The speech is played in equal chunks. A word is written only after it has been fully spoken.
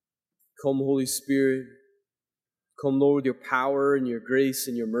Come, Holy Spirit. Come, Lord, with your power and your grace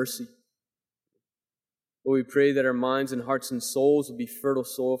and your mercy. Lord, we pray that our minds and hearts and souls will be fertile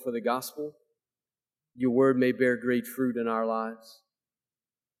soil for the gospel. Your word may bear great fruit in our lives.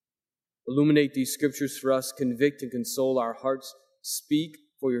 Illuminate these scriptures for us. Convict and console our hearts. Speak,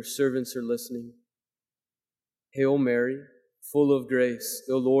 for your servants are listening. Hail Mary, full of grace,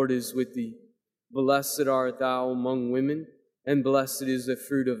 the Lord is with thee. Blessed art thou among women, and blessed is the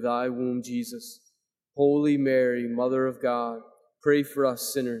fruit of thy womb, Jesus. Holy Mary, Mother of God, pray for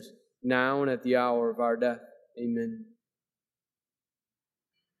us sinners, now and at the hour of our death. Amen.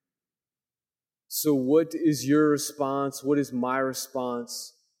 So what is your response? What is my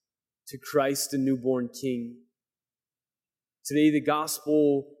response to Christ, the newborn King? Today, the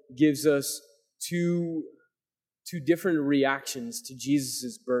gospel gives us two different reactions to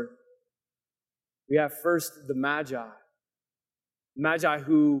Jesus' birth. We have first the Magi. Magi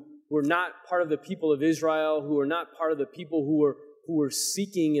who were not part of the people of Israel, who were not part of the people who were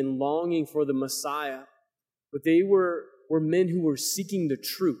seeking and longing for the Messiah, but they were men who were seeking the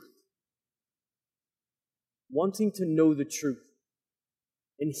truth, wanting to know the truth,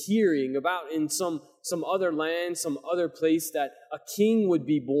 and hearing about in some other land, some other place, that a king would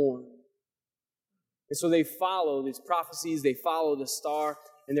be born. And so they follow these prophecies, they follow the star,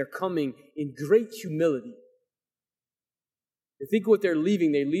 and they're coming in great humility. And think what they're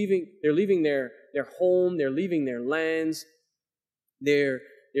leaving. They're leaving their home, they're leaving their lands. They're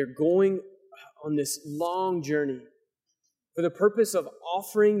going on this long journey for the purpose of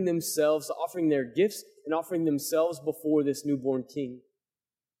offering themselves, offering their gifts, and offering themselves before this newborn king.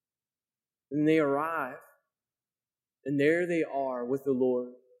 And they arrive, and there they are with the Lord.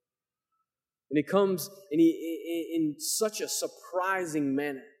 And it comes in such a surprising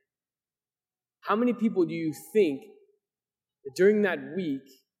manner. How many people do you think that during that week,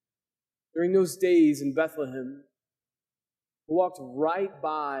 during those days in Bethlehem, walked right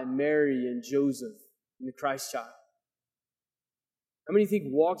by Mary and Joseph and the Christ child? How many think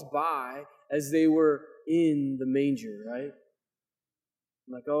walked by as they were in the manger, right?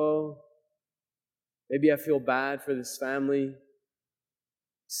 I'm like, oh, maybe I feel bad for this family.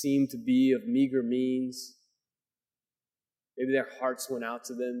 Seem to be of meager means. Maybe their hearts went out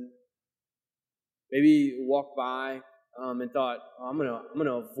to them. Maybe walked by and thought, oh, I'm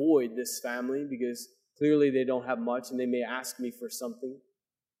gonna avoid this family because clearly they don't have much and they may ask me for something.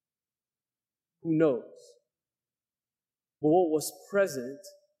 Who knows? But what was present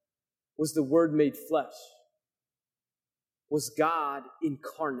was the Word made flesh, was God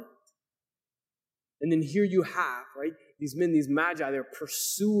incarnate. And then here you have, right, these men, these magi, they're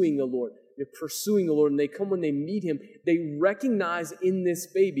pursuing the Lord. They're pursuing the Lord, and they come when they meet him. They recognize in this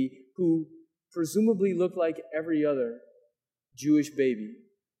baby, who presumably looked like every other Jewish baby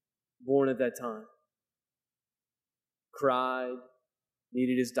born at that time. Cried,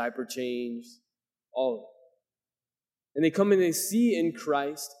 needed his diaper changed, all of it. And they come and they see in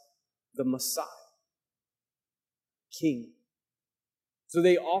Christ the Messiah, King. So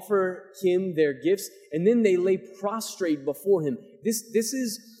they offer him their gifts, and then they lay prostrate before him. This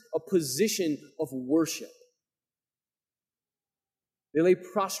is a position of worship. They lay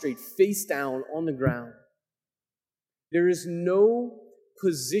prostrate, face down on the ground. There is no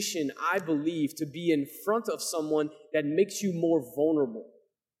position, I believe, to be in front of someone that makes you more vulnerable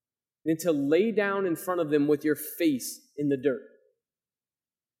than to lay down in front of them with your face in the dirt.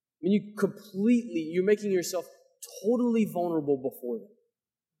 I mean, you're making yourself totally vulnerable before them.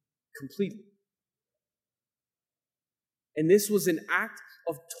 Completely. And this was an act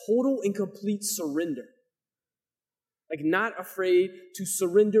of total and complete surrender. Like, not afraid to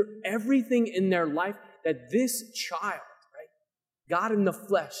surrender everything in their life, that this child, right, God in the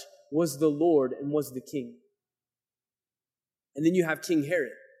flesh, was the Lord and was the King. And then you have King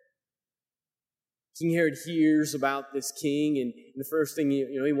Herod. King Herod hears about this king, and the first thing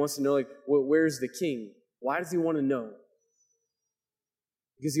he wants to know, like, where's the king? Why does he want to know?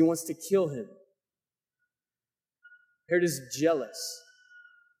 Because he wants to kill him. Herod is jealous.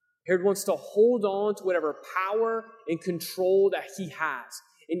 Herod wants to hold on to whatever power and control that he has.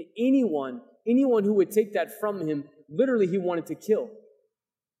 And anyone who would take that from him, literally he wanted to kill.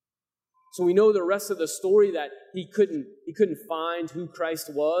 So we know the rest of the story, that he couldn't find who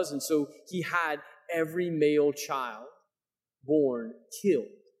Christ was, and so he had every male child born killed.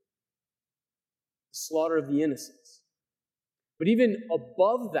 The slaughter of the innocents. But even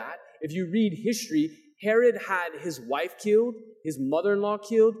above that, if you read history, Herod had his wife killed, his mother-in-law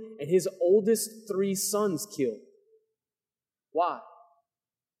killed, and his oldest 3 sons killed. Why?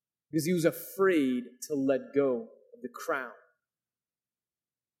 Because he was afraid to let go of the crown.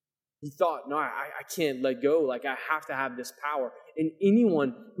 He thought, no, I can't let go. Like, I have to have this power. And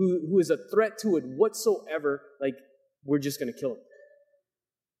anyone who is a threat to it whatsoever, like, we're just going to kill him.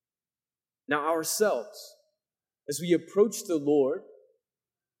 Now, ourselves, as we approach the Lord,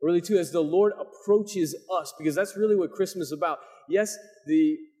 really too, as the Lord approaches us, because that's really what Christmas is about. Yes,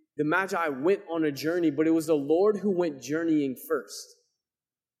 the Magi went on a journey, but it was the Lord who went journeying first.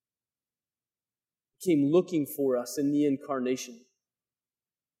 He came looking for us in the incarnation.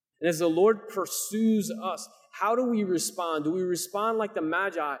 And as the Lord pursues us, how do we respond? Do we respond like the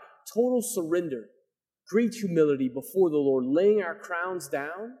Magi, total surrender, great humility before the Lord, laying our crowns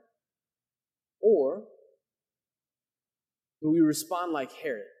down? Or do we respond like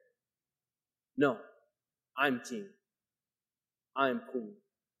Herod? No, I'm king. I'm queen.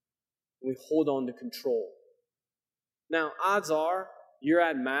 We hold on to control. Now, odds are you're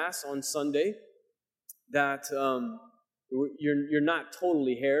at Mass on Sunday that you're not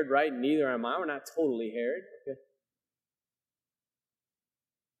totally Herod, right? Neither am I. We're not totally Herod. Okay.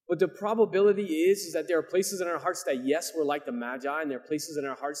 But the probability is that there are places in our hearts that, yes, we're like the Magi, and there are places in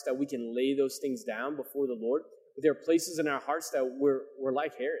our hearts that we can lay those things down before the Lord. But there are places in our hearts that we're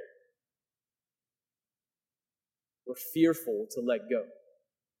like Herod. We're fearful to let go.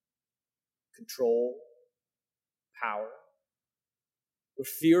 Control, power. We're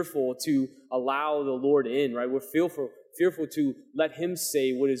fearful to allow the Lord in, right? We're fearful to let him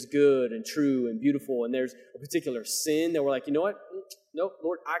say what is good and true and beautiful. And there's a particular sin that we're like, you know what? No,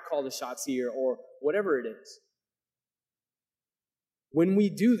 Lord, I call the shots here, or whatever it is. When we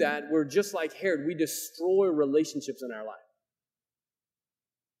do that, we're just like Herod. We destroy relationships in our life.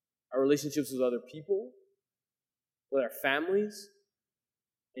 Our relationships with other people, with our families,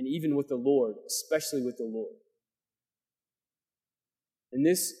 and even with the Lord, especially with the Lord. In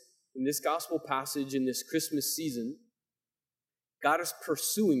this gospel passage, in this Christmas season, God is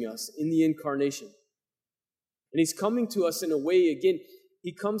pursuing us in the incarnation. And he's coming to us in a way, again,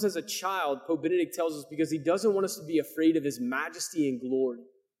 he comes as a child, Pope Benedict tells us, because he doesn't want us to be afraid of his majesty and glory.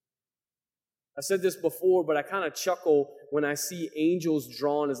 I said this before, but I kind of chuckle when I see angels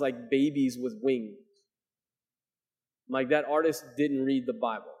drawn as like babies with wings. Like that artist didn't read the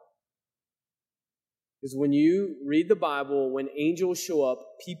Bible. Because when you read the Bible, when angels show up,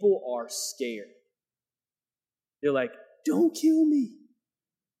 people are scared. They're like, don't kill me.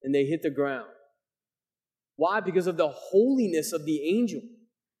 And they hit the ground. Why? Because of the holiness of the angel.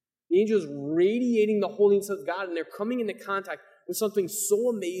 The angel is radiating the holiness of God, and they're coming into contact with something so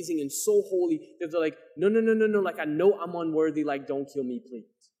amazing and so holy that they're like, no, like I know I'm unworthy, like don't kill me, please.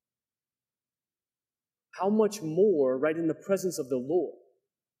 How much more, right, in the presence of the Lord?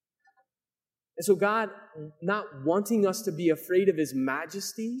 And so God, not wanting us to be afraid of his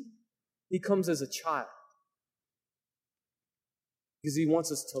majesty, he comes as a child. Because he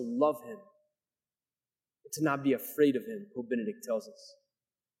wants us to love him, and to not be afraid of him, Pope Benedict tells us.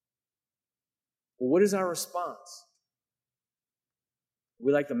 Well, what is our response? Are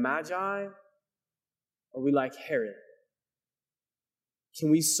we like the Magi? Or are we like Herod?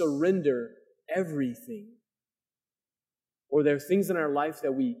 Can we surrender everything? Or are there things in our life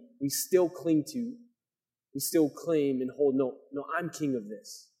that we still cling to, we still claim and hold? No, I'm king of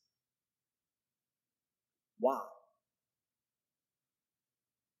this. Why?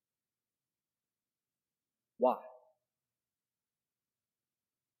 Why?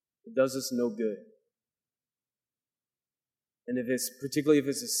 It does us no good. And particularly if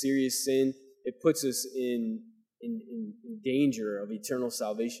it's a serious sin, it puts us in danger of eternal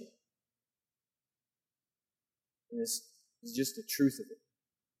salvation. And this is just the truth of it.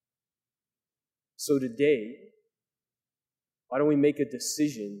 So today, why don't we make a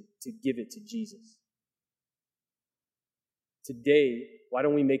decision to give it to Jesus? Today, why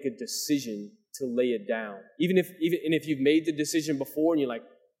don't we make a decision to lay it down? Even if you've made the decision before and you're like,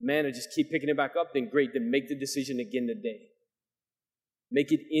 man, I just keep picking it back up, then great, then make the decision again today.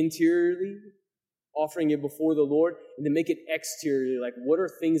 Make it interiorly, offering it before the Lord, and then make it exteriorly, like what are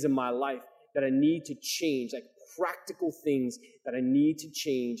things in my life that I need to change, like practical things that I need to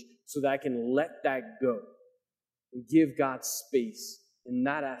change so that I can let that go and give God space in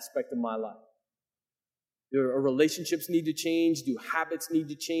that aspect of my life. Do relationships need to change? Do habits need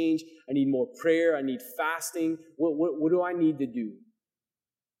to change? I need more prayer. I need fasting. What do I need to do?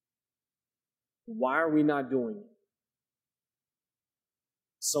 Why are we not doing it?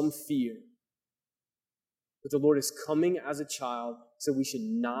 Some fear. But the Lord is coming as a child, so we should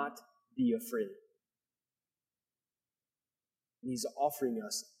not be afraid. And he's offering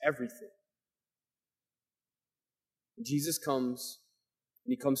us everything. And Jesus comes,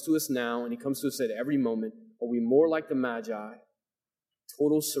 and he comes to us now, and he comes to us at every moment. Are we more like the Magi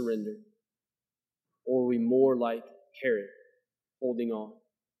total surrender? Or are we more like Herod, holding on?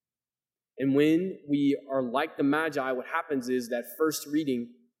 And when we are like the Magi, what happens is that first reading,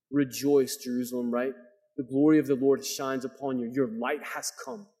 rejoice, Jerusalem, right? The glory of the Lord shines upon you. Your light has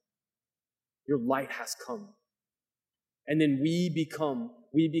come. Your light has come. And then we become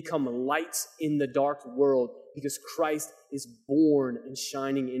lights in the dark world because Christ is born and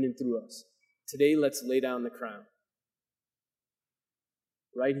shining in and through us. Today, let's lay down the crown.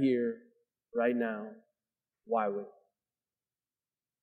 Right here, right now. Why wait?